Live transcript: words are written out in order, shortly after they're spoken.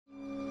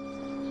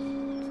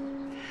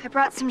I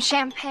brought some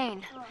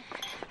champagne.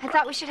 I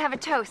thought we should have a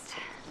toast.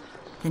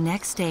 The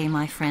next day,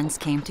 my friends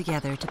came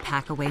together to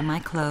pack away my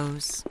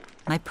clothes,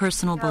 my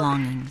personal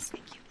belongings,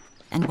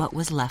 and what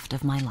was left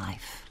of my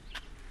life.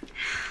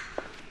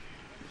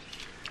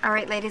 All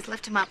right, ladies,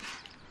 lift him up.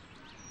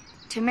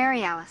 To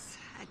Mary Alice,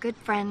 a good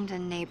friend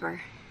and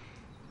neighbor.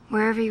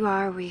 Wherever you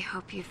are, we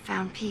hope you've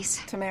found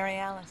peace. To Mary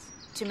Alice.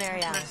 To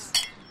Mary Alice.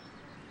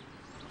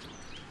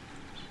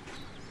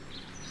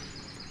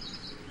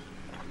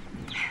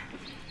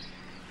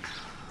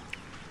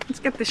 Let's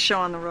get this show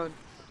on the road.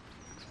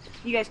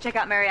 You guys check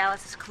out Mary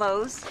Alice's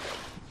clothes.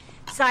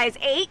 Size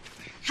 8?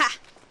 Ha!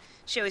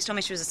 She always told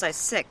me she was a size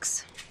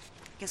 6.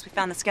 Guess we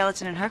found the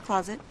skeleton in her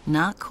closet.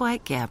 Not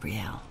quite,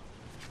 Gabrielle.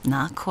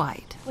 Not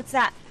quite. What's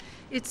that?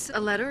 It's a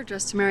letter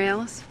addressed to Mary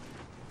Alice.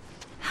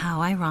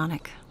 How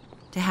ironic.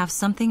 To have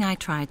something I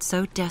tried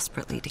so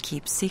desperately to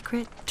keep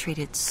secret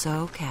treated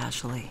so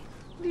casually.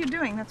 What are you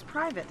doing? That's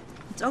private.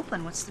 It's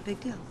open. What's the big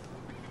deal?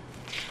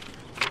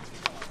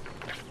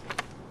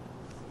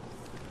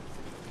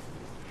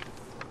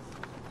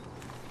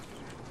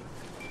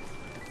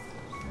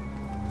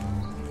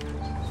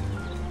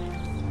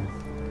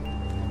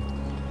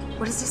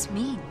 What does this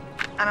mean?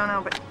 I don't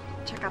know, but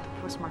check out the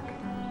postmark.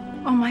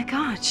 Oh my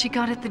God, she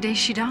got it the day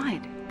she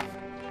died.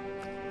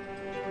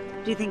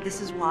 Do you think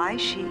this is why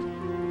she...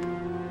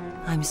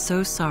 I'm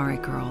so sorry,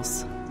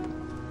 girls.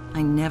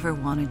 I never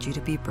wanted you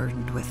to be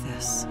burdened with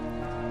this.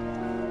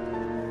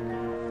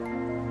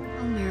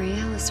 Oh, Mary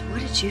Alice, what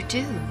did you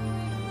do?